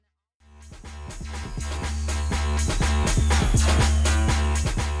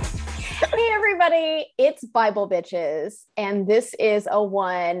everybody. It's Bible Bitches, and this is a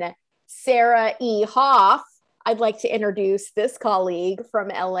one Sarah E. Hoff. I'd like to introduce this colleague from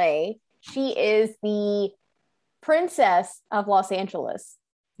LA. She is the princess of Los Angeles.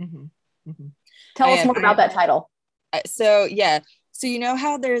 Mm-hmm. Mm-hmm. Tell us more about that title. So you know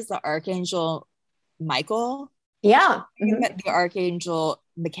how there's the Archangel Michael? Yeah. Mm-hmm. The Archangel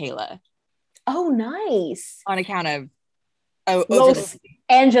Michaela. Oh, nice. On account of Los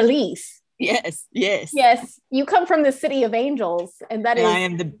Angeles. Yes. Yes. You come from the city of angels, and that is. I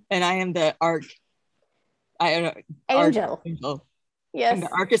am the Angel. Yes. I'm the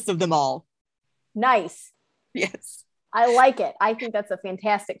archest of them all. Nice. Yes. I like it. I think that's a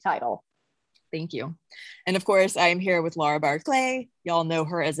fantastic title. Thank you. And of course, I am here with Laura Barclay. Y'all know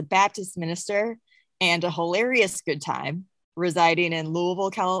her as a Baptist minister and a hilarious good time residing in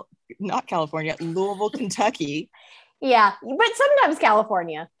Louisville, Kentucky. Yeah, but sometimes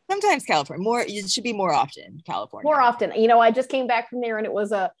California. It should be more often California. More often. You know, I just came back from there and it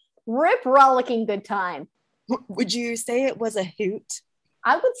was a rip-rollicking good time. Would you say it was a hoot?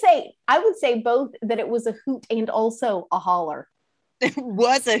 I would say both, that it was a hoot and also a holler. It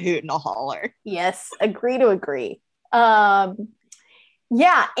was a hoot and a holler. Yes, agree to agree. Yeah,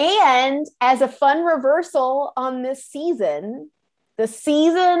 and as a fun reversal on this season, the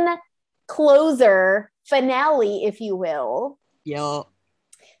season closer finale, if you will. Yeah.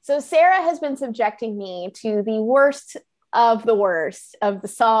 So Sarah has been subjecting me to the worst of the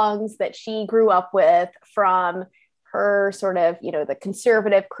songs that she grew up with from her sort of, the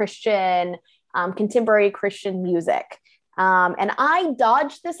conservative Christian, contemporary Christian music. And I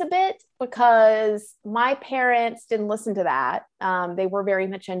dodged this a bit because my parents didn't listen to that. They were very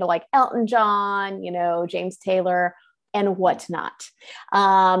much into like Elton John, James Taylor and whatnot.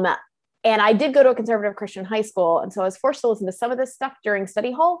 And I did go to a conservative Christian high school. And so I was forced to listen to some of this stuff during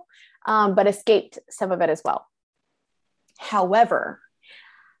study hall, but escaped some of it as well. However,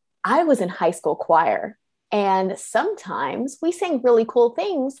 I was in high school choir, and sometimes we sang really cool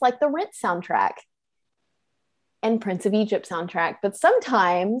things like the Rent soundtrack and Prince of Egypt soundtrack. But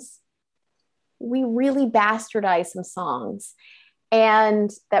sometimes we really bastardized some songs and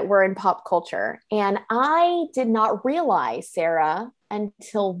that were in pop culture. And I did not realize, Sarah,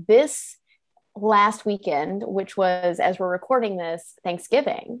 until this last weekend, which was, as we're recording this,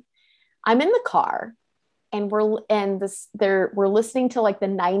 Thanksgiving. I'm in the car and we're listening to like the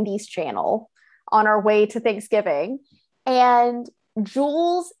 90s channel on our way to Thanksgiving, and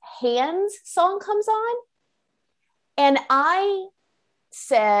Jewel's Hands song comes on. And I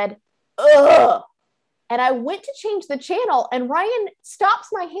said, ugh. And I went to change the channel, and Ryan stops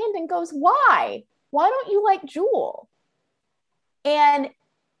my hand and goes, why? Why don't you like Jewel? And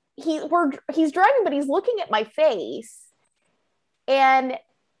he's driving, but he's looking at my face. And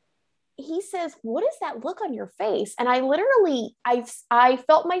he says, what is that look on your face? And I literally, I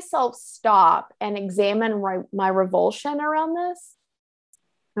felt myself stop and examine my revulsion around this.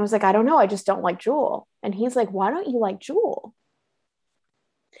 And I was like, I don't know. I just don't like Jewel. And he's like, why don't you like Jewel?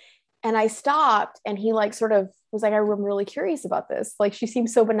 And I stopped, and he like sort of was like, I'm really curious about this. Like, she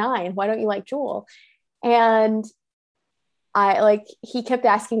seems so benign. Why don't you like Jewel? And he kept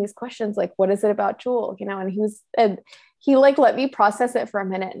asking these questions, like, what is it about Jewel? And he like let me process it for a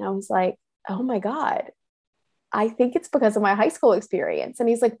minute. And I was like, oh my God, I think it's because of my high school experience. And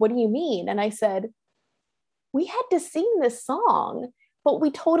he's like, what do you mean? And I said, we had to sing this song, but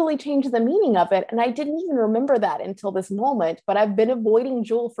we totally changed the meaning of it. And I didn't even remember that until this moment, but I've been avoiding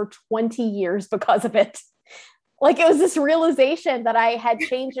Jewel for 20 years because of it. Like, it was this realization that I had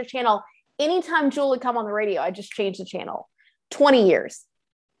changed the channel. Anytime Jewel would come on the radio, I just changed the channel. 20 years.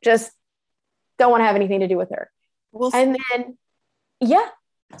 Just don't want to have anything to do with her. Well, and then, yeah.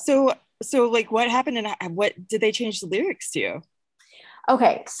 So like, what happened, and what did they change the lyrics to?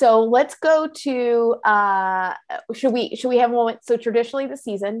 Okay, so let's go to should we have a moment? So traditionally this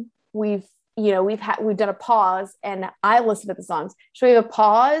season we've done a pause, and I listen to the songs. Should we have a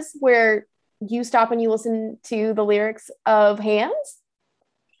pause where you stop and you listen to the lyrics of Hands?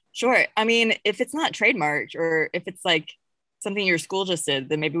 Sure. I mean, if it's not trademarked, or if it's like something your school just did,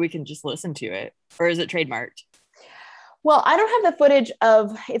 then maybe we can just listen to it. Or is it trademarked? Well, I don't have the footage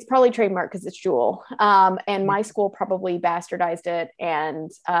of, it's probably trademarked because it's Jewel. And my school probably bastardized it.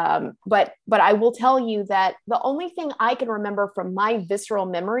 And, but I will tell you that the only thing I can remember from my visceral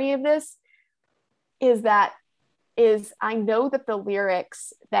memory of this is I know that the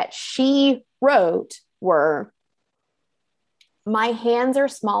lyrics that she wrote were, my hands are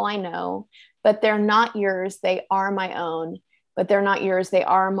small, I know, but they're not yours. They are my own, but they're not yours. They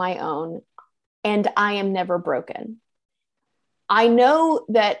are my own. And I am never broken. I know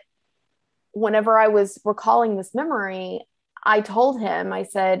that whenever I was recalling this memory, I told him, I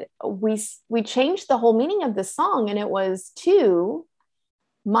said, we changed the whole meaning of this song, and it was to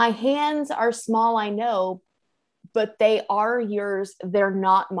my hands are small, I know, but they are yours. They're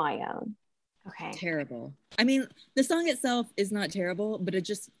not my own. Okay. Terrible. I mean, the song itself is not terrible, but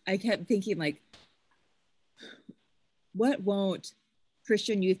I kept thinking, like, what won't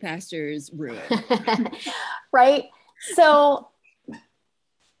Christian youth pastors ruin? Right? So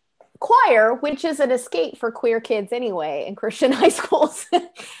choir, which is an escape for queer kids anyway in Christian high schools,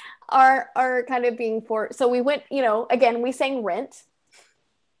 are kind of being so we went, again, we sang Rent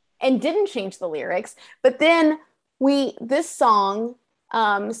and didn't change the lyrics, but then this song,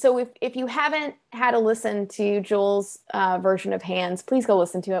 so if you haven't had a listen to Jewel's version of Hands, please go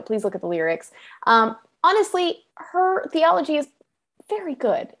listen to it. Please look at the lyrics. Honestly, her theology is very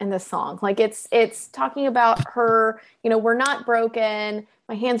good in this song. Like it's talking about her, we're not broken.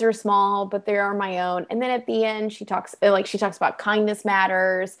 My hands are small, but they are my own. And then at the end, she talks about kindness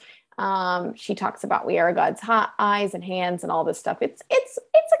matters. She talks about we are God's eyes and hands and all this stuff. It's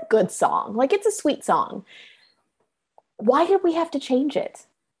a good song. Like it's a sweet song. Why did we have to change it?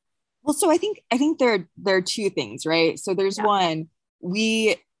 Well, so I think there are two things, right? So there's one,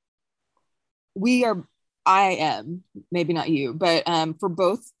 I am, maybe not you, but for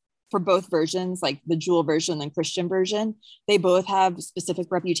both versions, like the Jewel version and Christian version, they both have specific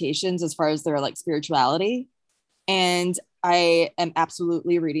reputations as far as their like spirituality. And I am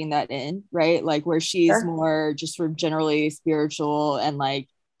absolutely reading that in, right? Like where she's more just sort of generally spiritual and like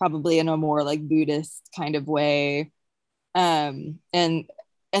probably in a more like Buddhist kind of way. And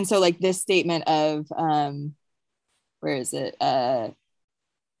so like this statement of where is it?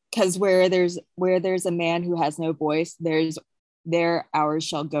 Because where there's a man who has no voice, there ours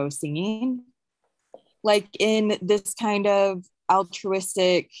shall go singing. Like in this kind of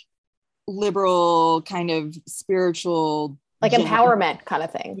altruistic, liberal kind of spiritual, like empowerment kind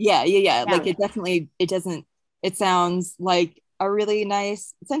of thing. Yeah. Like it sounds like a really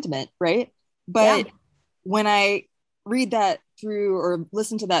nice sentiment, right? But when I read that through or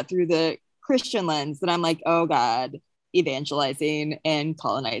listen to that through the Christian lens, then I'm like, oh God, evangelizing and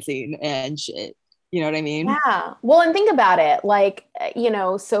colonizing and shit. You know what I mean? Yeah. Well, and think about it. Like,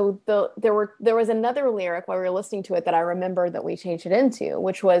 so there was another lyric while we were listening to it that I remember that we changed it into,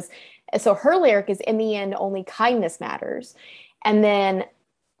 which was, so her lyric is in the end, only kindness matters. And then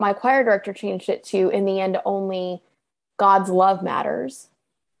my choir director changed it to, in the end, only God's love matters.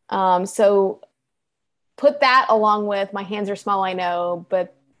 So put that along with my hands are small, I know,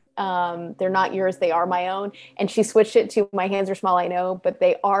 but they're not yours, they are my own. And she switched it to my hands are small, I know, but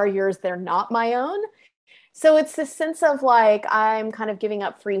they are yours, they're not my own. So it's this sense of like, I'm kind of giving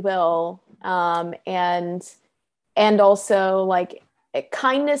up free will. And also like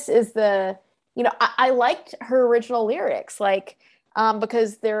kindness is I liked her original lyrics, like,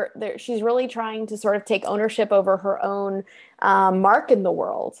 because she's really trying to sort of take ownership over her own mark in the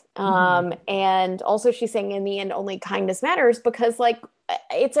world. And also she's saying in the end, only kindness matters, because like,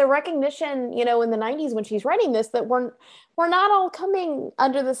 it's a recognition, in the 90s when she's writing this, that we're not all coming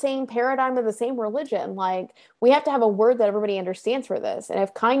under the same paradigm of the same religion. Like we have to have a word that everybody understands for this. And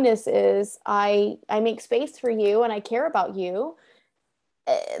if kindness is, I make space for you and I care about you,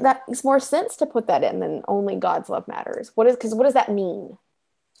 that makes more sense to put that in than only God's love matters. What does that mean?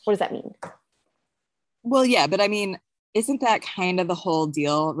 What does that mean? Well, yeah, but I mean, isn't that kind of the whole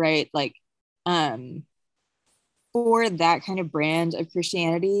deal, right? Like, for that kind of brand of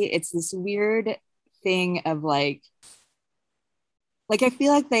Christianity, it's this weird thing of like I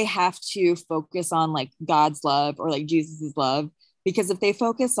feel like they have to focus on like God's love or like Jesus's love, because if they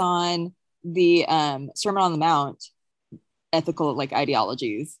focus on the Sermon on the Mount ethical like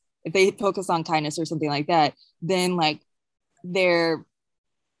ideologies, if they focus on kindness or something like that, then like they're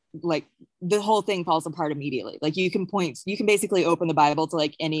like the whole thing falls apart immediately. Like you can basically open the Bible to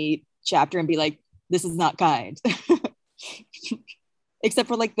like any chapter and be like, this is not kind. Except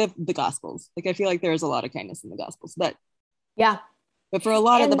for like the Gospels. Like I feel like there's a lot of kindness in the Gospels, but for a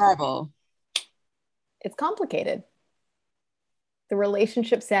lot of the Bible, it's complicated. The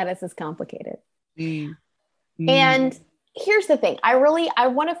relationship status is complicated. And here's the thing. I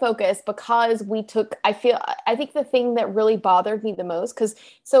want to focus, because I think the thing that really bothered me the most,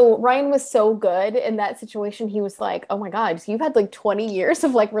 so Ryan was so good in that situation. He was like, oh my God, so you've had like 20 years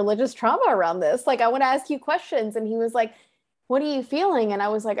of like religious trauma around this. Like, I want to ask you questions. And he was like, what are you feeling? And I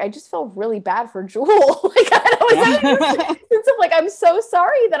was like, I just feel really bad for Jewel. Like, I was having this sense of like, I'm so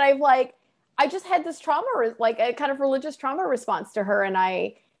sorry that I just had this trauma, like a kind of religious trauma response to her. And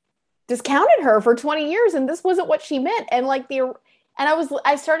I discounted her for 20 years, and this wasn't what she meant. And like And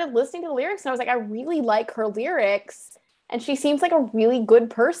I started listening to the lyrics and I was like, I really like her lyrics. And she seems like a really good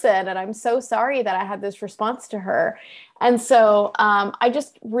person. And I'm so sorry that I had this response to her. And so I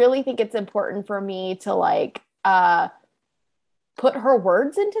just really think it's important for me to like put her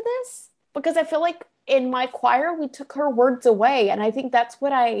words into this, because I feel like in my choir, we took her words away. And I think that's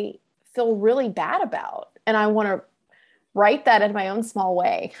what I feel really bad about. And I want to write that in my own small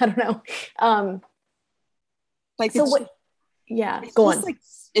way. I don't know. Like, so what, yeah, it's go just on. like,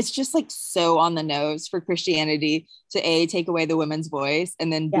 it's just like so on the nose for Christianity to A, take away the women's voice,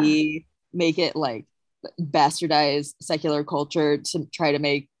 and then Yeah. B, make it like bastardize secular culture to try to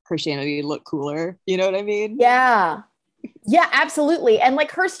make Christianity look cooler. You know what I mean? Yeah. Yeah, absolutely. And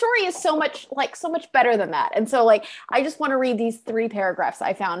like her story is so much better than that. And so like I just want to read these 3 paragraphs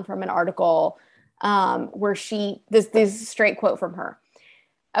I found from an article where this is a straight quote from her.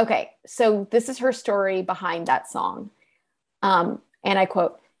 Okay, so this is her story behind that song. And I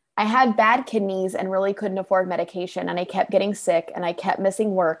quote, I had bad kidneys and really couldn't afford medication, and I kept getting sick, and I kept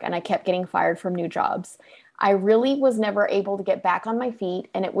missing work, and I kept getting fired from new jobs. I really was never able to get back on my feet,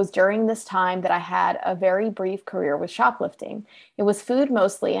 and it was during this time that I had a very brief career with shoplifting. It was food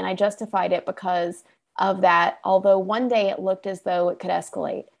mostly, and I justified it because of that, although one day it looked as though it could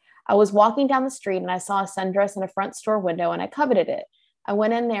escalate. I was walking down the street and I saw a sundress in a front store window and I coveted it. I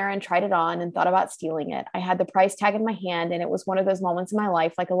went in there and tried it on and thought about stealing it. I had the price tag in my hand, and it was one of those moments in my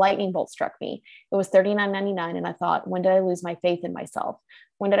life like a lightning bolt struck me. It was $39.99, and I thought, when did I lose my faith in myself?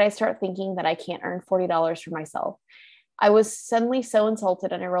 When did I start thinking that I can't earn $40 for myself? I was suddenly so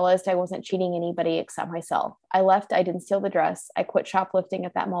insulted, and I realized I wasn't cheating anybody except myself. I left. I didn't steal the dress. I quit shoplifting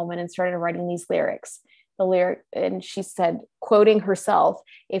at that moment and started writing these lyrics. The lyric, and she said, quoting herself,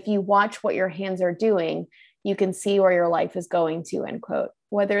 if you watch what your hands are doing, you can see where your life is going to, end quote.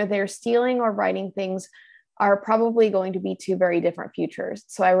 Whether they're stealing or writing things are probably going to be 2 very different futures.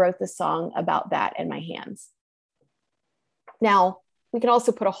 So I wrote this song about that in my hands. Now, we can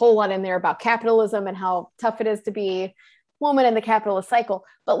also put a whole lot in there about capitalism and how tough it is to be a woman in the capitalist cycle.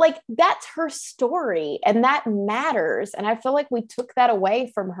 But like, that's her story and that matters. And I feel like we took that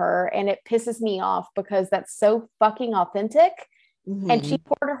away from her, and it pisses me off because that's so fucking authentic. Mm-hmm. And she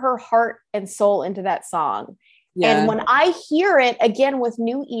poured her heart and soul into that song. Yeah. And when I hear it again with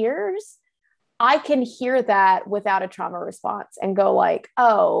new ears, I can hear that without a trauma response and go like,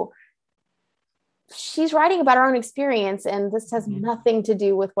 oh, she's writing about her own experience, and this has nothing to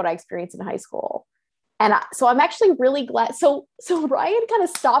do with what I experienced in high school. And so I'm actually really glad. So Ryan kind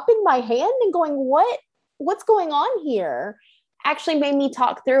of stopping my hand and going, what's going on here, actually made me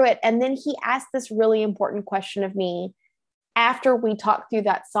talk through it. And then he asked this really important question of me after we talked through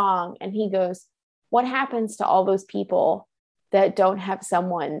that song. And he goes, what happens to all those people that don't have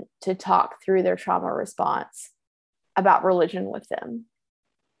someone to talk through their trauma response about religion with them?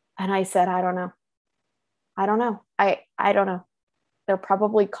 And I said, I don't know. I don't know. They're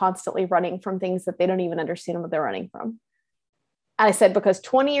probably constantly running from things that they don't even understand what they're running from. And I said, because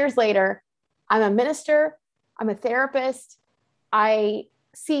 20 years later, I'm a minister, I'm a therapist, I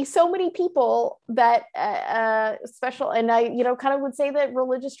see so many people that special, and I, kind of would say that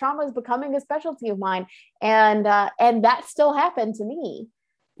religious trauma is becoming a specialty of mine, and that still happened to me.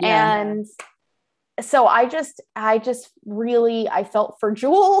 Yeah. And so I just really, I felt for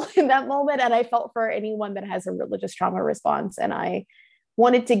Jewel in that moment, and I felt for anyone that has a religious trauma response, and I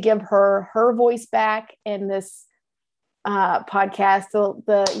wanted to give her voice back in this podcast,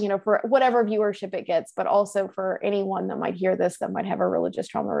 the for whatever viewership it gets, but also for anyone that might hear this that might have a religious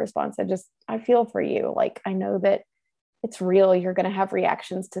trauma response. I feel for you. Like, I know that it's real. You're going to have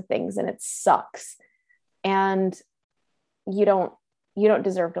reactions to things, and it sucks, and you don't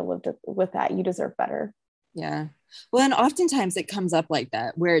deserve to live with that. You deserve better. Yeah. Well, and oftentimes it comes up like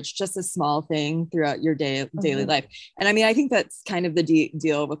that, where it's just a small thing throughout your daily life. And I mean, I think that's kind of the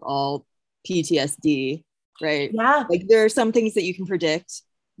deal with all PTSD, right? Yeah. Like, there are some things that you can predict,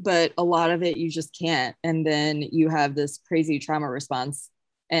 but a lot of it you just can't. And then you have this crazy trauma response,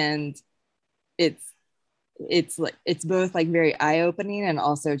 and it's like, it's both like very eye-opening and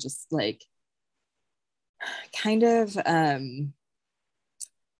also just like kind of I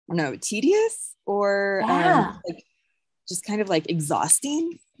don't know, tedious or like just kind of like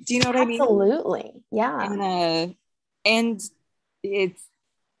exhausting. Do you know what I mean? Absolutely. Yeah. And it's,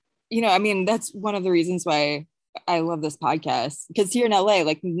 I mean, that's one of the reasons why I love this podcast, because here in LA,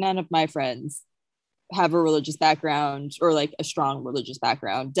 like, none of my friends have a religious background or like a strong religious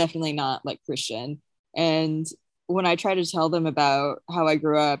background, definitely not like Christian. And when I try to tell them about how I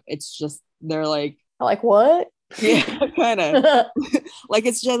grew up, it's just, they're like, what? Yeah, kind of like,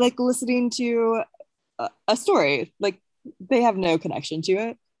 it's just like listening to a story. Like, They have no connection to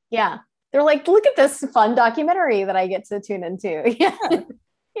it. Yeah. They're like, look at this fun documentary that I get to tune into. Yeah. Yeah.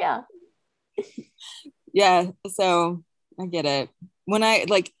 Yeah. Yeah, so I get it. When I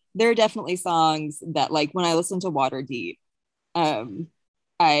like, there are definitely songs that like when I listen to Water Deep, um,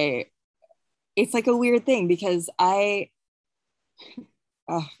 I it's like a weird thing because uh,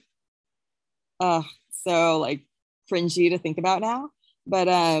 so like cringy to think about now. But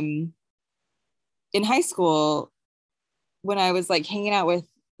in high school, when I was like hanging out with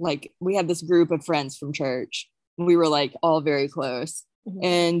like we had this group of friends from church, we were like all very close, Mhm.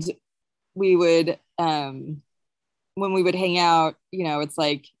 and we would when we would hang out, it's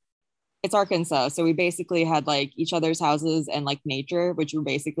like it's Arkansas, so we basically had like each other's houses and like nature, which were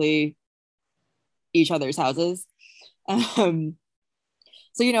basically each other's houses. Um,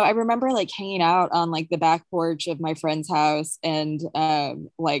 so I remember like hanging out on like the back porch of my friend's house, and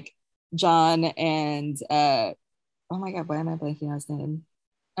like John and oh my god, why am I blanking on his name?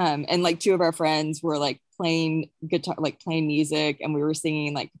 And like two of our friends were like playing guitar, like playing music, and we were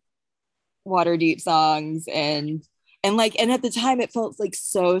singing like Water Deep songs, and at the time it felt like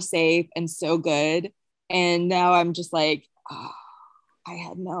so safe and so good, and now I'm just like, oh, I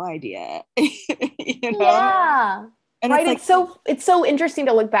had no idea. Yeah. And Right. it's like, It's so interesting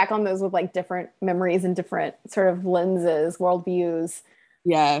to look back on those with like different memories and different sort of lenses, worldviews.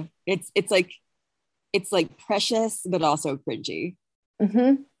 yeah, it's like precious but also cringy.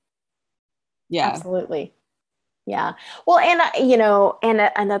 Hmm. Yeah. Absolutely. Yeah. Well,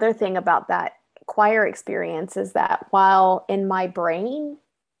 and another thing about that choir experience is that while in my brain,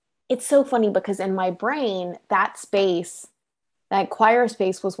 it's so funny because in my brain, that space, that choir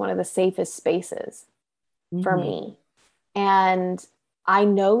space was one of the safest spaces for Mm-hmm. me. And I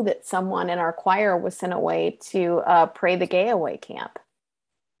know that someone in our choir was sent away to Pray the Gay Away camp.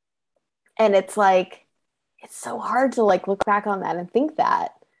 And it's like, it's so hard to like look back on that and think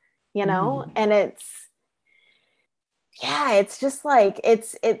that, Mm-hmm. and yeah, it's just like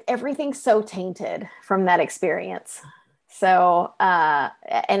everything's so tainted from that experience. So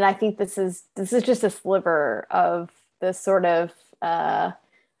and I think this is just a sliver of this sort of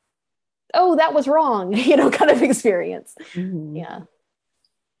oh, that was wrong, kind of experience. Mm-hmm. Yeah.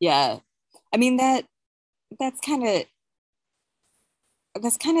 Yeah, I mean that's kind of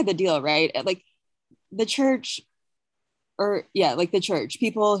that's kind of the deal, right? Like the church, or yeah, like the church,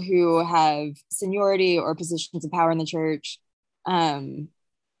 people who have seniority or positions of power in the church, um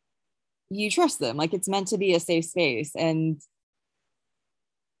you trust them, like it's meant to be a safe space, and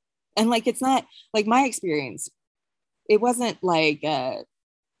like it's not like my experience, it wasn't like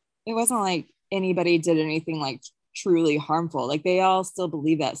anybody did anything like truly harmful. Like they all still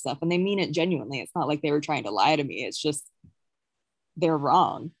believe that stuff and they mean it genuinely. It's not like they were trying to lie to me. It's just they're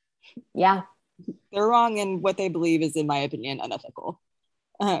wrong. Yeah. They're wrong, and what they believe is, in my opinion, unethical.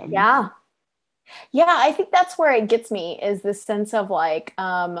 um Yeah. Yeah, I think that's where it gets me is this sense of like,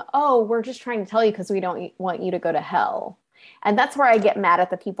 oh, we're just trying to tell you because we don't want you to go to hell. And that's where I get mad at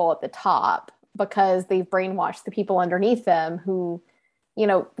the people at the top because they've brainwashed the people underneath them who,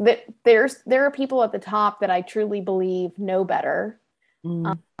 there are people at the top that I truly believe know better.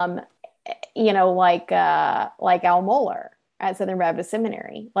 mm, Um, like Al Mohler at Southern Baptist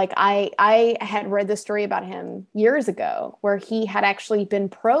Seminary. Like I had read the story about him years ago where he had actually been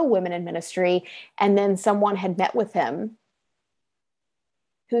pro women in ministry, and then someone had met with him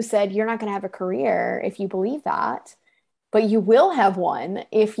who said, "You're not going to have a career if you believe that." But you will have one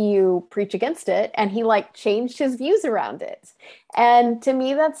if you preach against it. And he like changed his views around it. And to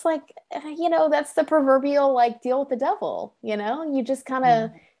me, that's like, that's the proverbial like deal with the devil. You just kind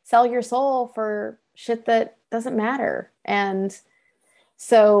of sell your soul for shit that doesn't matter. And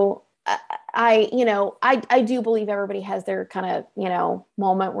so I do believe everybody has their kind of,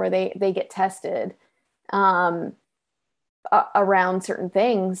 moment where they get tested um, around certain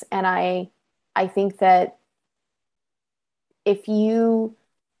things. And I think that if you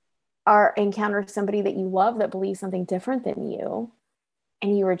encounter somebody that you love that believes something different than you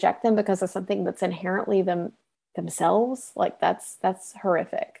and you reject them because of something that's inherently themselves, like that's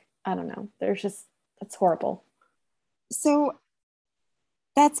horrific. I don't know, that's horrible. so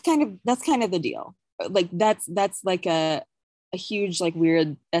that's kind of the deal. Like that's like a huge like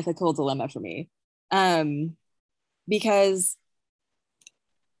weird ethical dilemma for me, um because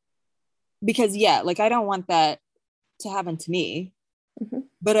yeah, like I don't want that to happen to me, Mm-hmm.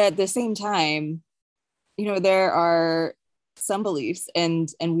 but at the same time, there are some beliefs, and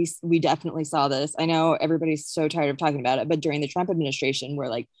we definitely saw this. I know everybody's so tired of talking about it, but during the Trump administration, where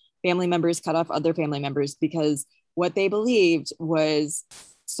like family members cut off other family members because what they believed was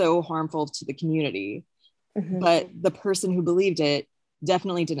so harmful to the community, but the person who believed it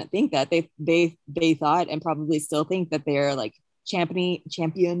definitely didn't think that. They thought and probably still think that they're like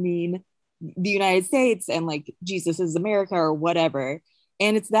championing the United States and like Jesus is America or whatever.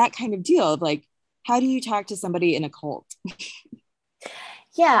 And it's that kind of deal of like, how do you talk to somebody in a cult?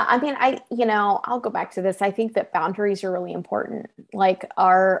 Yeah, I mean, I'll go back to this. I think that boundaries are really important. Like,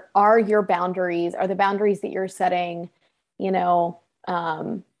 are your boundaries, are the boundaries that you're setting, you know,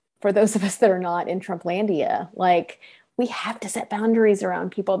 for those of us that are not in Trumplandia, like we have to set boundaries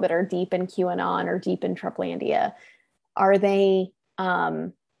around people that are deep in QAnon or deep in Trumplandia. Are they,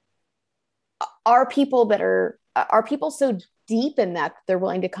 are people so deep in that they're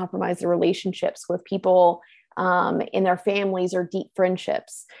willing to compromise their relationships with people in their families or deep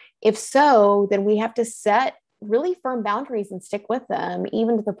friendships? If so, then we have to set really firm boundaries and stick with them,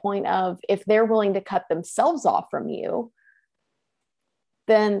 even to the point of if they're willing to cut themselves off from you,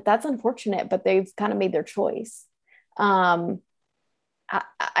 then that's unfortunate, but they've kind of made their choice. I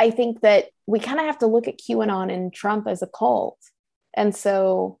think that we kind of have to look at QAnon and Trump as a cult. And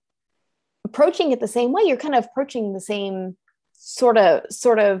so approaching it the same way, you're kind of approaching the same sort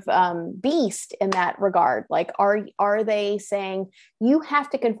of beast in that regard. Like, are they saying you have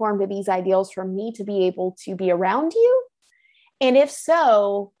to conform to these ideals for me to be able to be around you? And if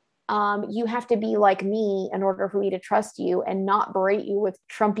so, you have to be like me in order for me to trust you and not berate you with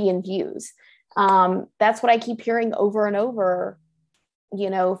Trumpian views. That's what I keep hearing over and over,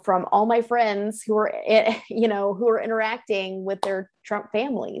 from all my friends who are, who are interacting with their Trump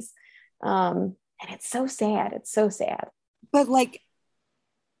families. And it's so sad. It's so sad. But like,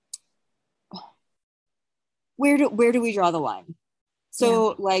 where do we draw the line?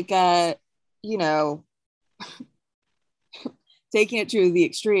 So like, taking it to the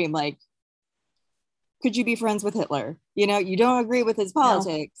extreme, like, could you be friends with Hitler? You don't agree with his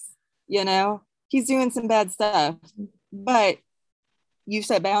politics, he's doing some bad stuff, but you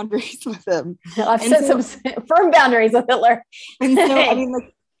set boundaries with him. I've set some firm boundaries with Hitler. And so, I mean,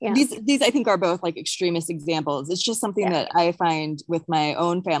 like, these I think are both like extremist examples. It's just something that I find with my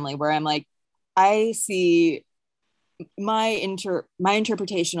own family where I'm like, I see my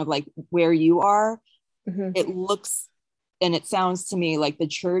interpretation of like where you are. It looks and it sounds to me like the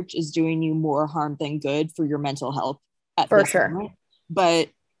church is doing you more harm than good for your mental health at for this sure moment. But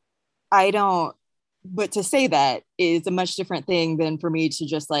to say that is a much different thing than for me to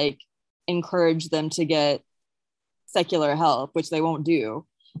just like encourage them to get secular help, which they won't do.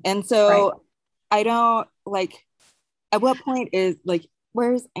 And so I don't like, at what point is like,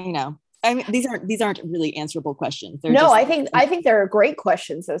 where's, I mean, these aren't really answerable questions. I think they're great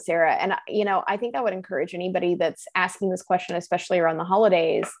questions though, Sarah. And, I think I would encourage anybody that's asking this question, especially around the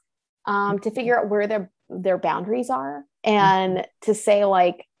holidays, to figure out where their boundaries are and to say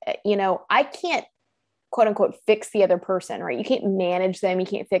like, I can't quote unquote fix the other person, right? You can't manage them. You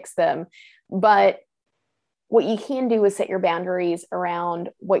can't fix them, but what you can do is set your boundaries around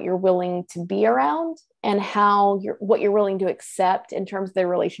what you're willing to be around and what you're willing to accept in terms of their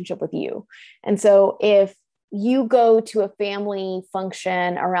relationship with you. And so if you go to a family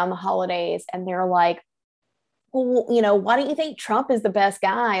function around the holidays and they're like, well, why don't you think Trump is the best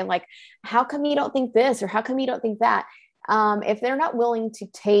guy? Like, how come you don't think this? Or how come you don't think that? If they're not willing to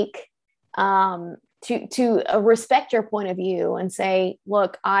take, to respect your point of view and say,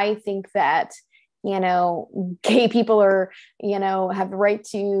 look, I think that, gay people are, have the right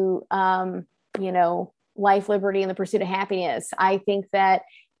to, life, liberty, and the pursuit of happiness. I think that,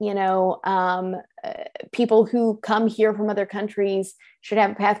 people who come here from other countries should have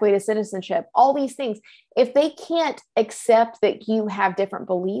a pathway to citizenship, all these things. If they can't accept that you have different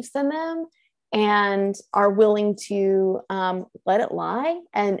beliefs than them and are willing to let it lie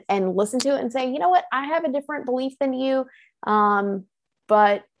and listen to it and say, you know what, I have a different belief than you,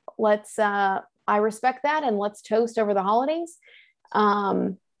 but let's, I respect that and let's toast over the holidays.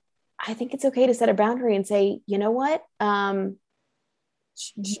 I think it's okay to set a boundary and say, you know what?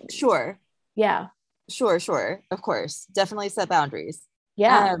 Sure. Yeah. Sure. Of course. Definitely set boundaries.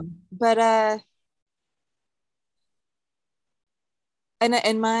 Yeah. But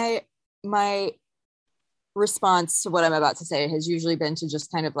and my response to what I'm about to say has usually been to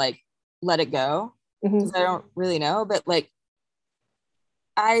just kind of like let it go, because I don't really know, but like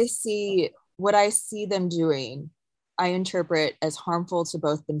what I see them doing, I interpret as harmful to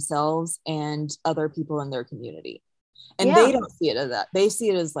both themselves and other people in their community. And they don't see it as that. They see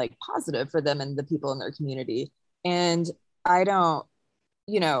it as like positive for them and the people in their community. And I don't,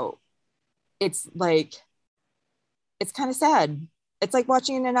 it's like, it's kind of sad. It's like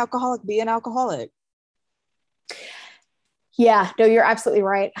watching an alcoholic be an alcoholic. Yeah, no, you're absolutely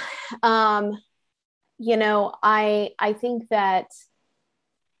right. I think that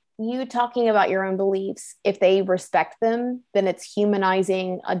you talking about your own beliefs, if they respect them, then it's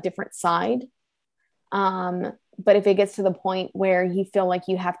humanizing a different side. But if it gets to the point where you feel like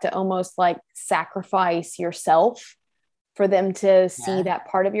you have to almost like sacrifice yourself for them to see that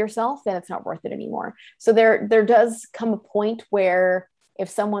part of yourself, then it's not worth it anymore. So there does come a point where if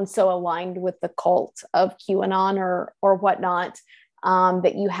someone's so aligned with the cult of QAnon or whatnot,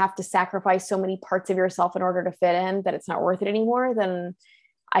 that you have to sacrifice so many parts of yourself in order to fit in that it's not worth it anymore, then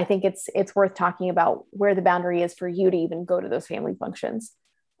I think it's worth talking about where the boundary is for you to even go to those family functions.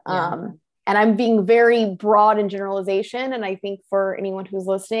 And I'm being very broad in generalization. And I think for anyone who's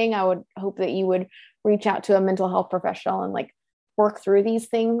listening, I would hope that you would reach out to a mental health professional and like work through these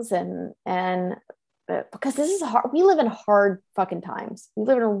things. And because this is hard. We live in hard fucking times. We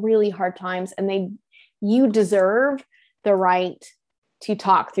live in really hard times, and you deserve the right to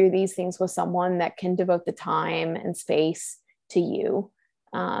talk through these things with someone that can devote the time and space to you.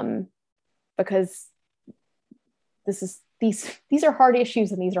 Because these are hard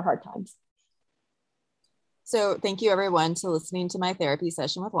issues and these are hard times. So thank you everyone to listening to my therapy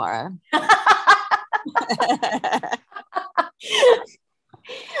session with Laura.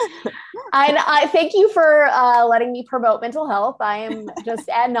 I thank you for letting me promote mental health. I am just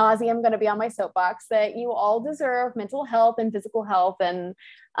ad nauseum going to be on my soapbox that you all deserve mental health and physical health and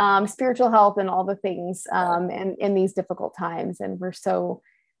spiritual health and all the things in these difficult times. And we're so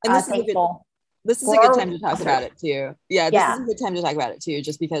thankful. This is a good time to talk about it too. Yeah, this is a good time to talk about it too,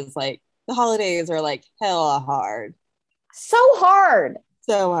 just because like the holidays are like hella hard. So hard.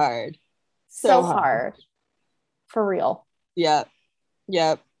 So hard. For real. Yep.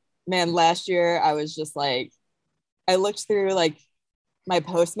 Man, last year I was just like, I looked through like my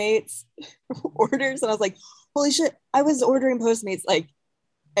Postmates orders and I was like, holy shit, I was ordering Postmates like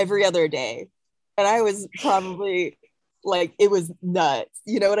every other day. And I was probably like, it was nuts.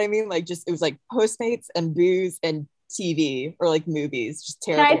 You know what I mean? Like just, it was like Postmates and booze and TV or like movies. Just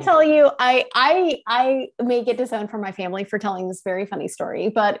terrible. Can I tell you, I may get disowned from my family for telling this very funny story,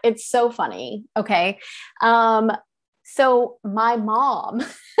 but it's so funny. Okay. So my mom,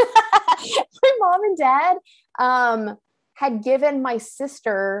 my mom and dad, had given my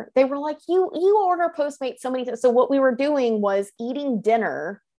sister, they were like, you order Postmates so many times. So what we were doing was eating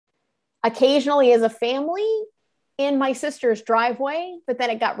dinner occasionally as a family in my sister's driveway, but then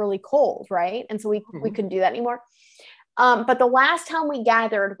it got really cold. Right. And so we couldn't do that anymore. But the last time we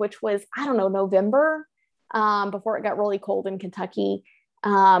gathered, which was, I don't know, November, before it got really cold in Kentucky,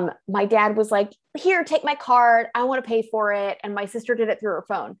 my dad was like, here, take my card. I want to pay for it. And my sister did it through her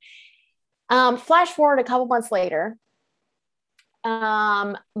phone. Flash forward a couple months later.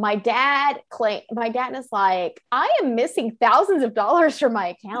 My dad is like, I am missing thousands of dollars from my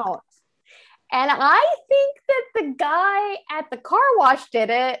account. And I think that the guy at the car wash did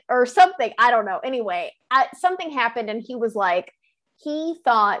it or something. I don't know. Anyway, something happened and he was like, he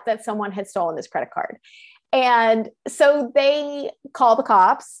thought that someone had stolen his credit card. And so they call the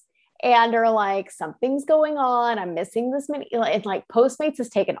cops and are like, something's going on. I'm missing this many. And like Postmates has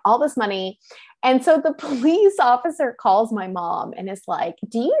taken all this money. And so the police officer calls my mom and is like,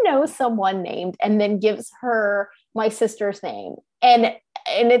 do you know someone named, and then gives her my sister's name. And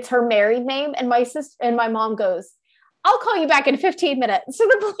it's her married name. And my sister and my mom goes, I'll call you back in 15 minutes. So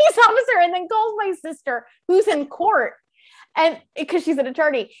the police officer and then calls my sister who's in court, and because she's an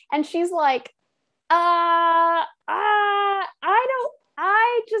attorney, and she's like,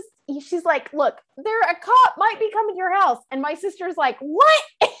 she's like, look, a cop might be coming to your house. And my sister's like, what?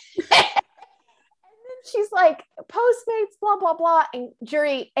 And then she's like, Postmates, blah, blah, blah. And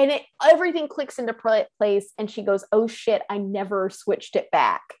jury, and everything clicks into place. And she goes, oh shit, I never switched it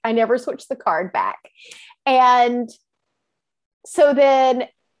back. I never switched the card back. And so then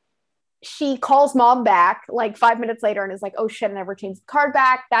she calls mom back like 5 minutes later and is like, oh shit, I never changed the card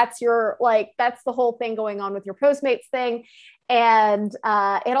back. That's the whole thing going on with your Postmates thing. And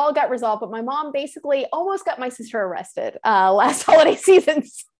it all got resolved. But my mom basically almost got my sister arrested last holiday season.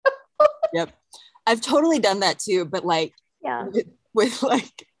 Yep. I've totally done that too. But like, yeah, with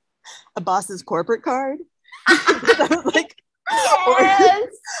like a boss's corporate card. I was like, yes.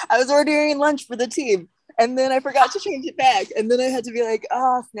 I was ordering lunch for the team. And then I forgot to change it back. And then I had to be like,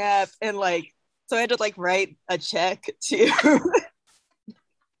 oh, snap. And like, so I had to like write a check to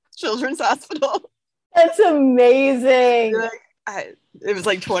Children's Hospital. That's amazing. It was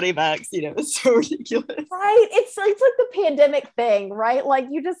like $20, you know, it's so ridiculous. Right. It's like the pandemic thing, right? Like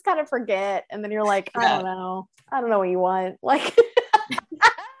you just kind of forget. And then you're like, I don't know what you want. Like,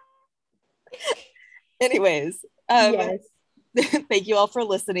 anyways. Yes. Thank you all for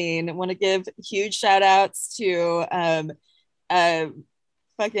listening. I want to give huge shout outs to uh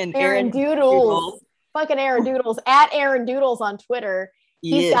fucking Aaron Doodles. Fucking Aaron Doodles at Aaron Doodles on Twitter.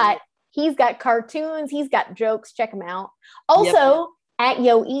 Yeah. He's got cartoons, he's got jokes. Check him out. Also, at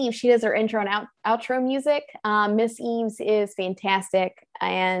Yo Eve, she does her intro and outro music. Miss Eves is fantastic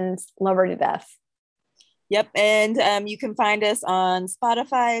and love her to death. Yep. And you can find us on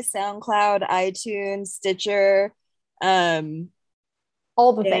Spotify, SoundCloud, iTunes, Stitcher,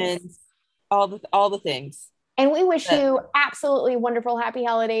 all the things. All the things. And we wish you absolutely wonderful, happy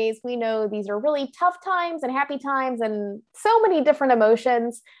holidays. We know these are really tough times and happy times and so many different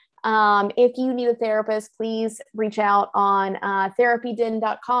emotions. If you need a therapist, please reach out on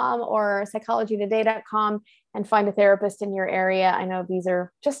therapydin.com or psychologytoday.com and find a therapist in your area. I know these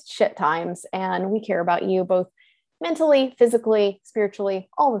are just shit times and we care about you both mentally, physically, spiritually,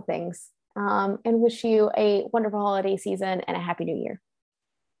 all the things. And wish you a wonderful holiday season and a happy new year.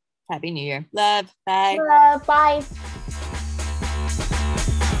 Happy New Year. Love. Bye. Love. Bye.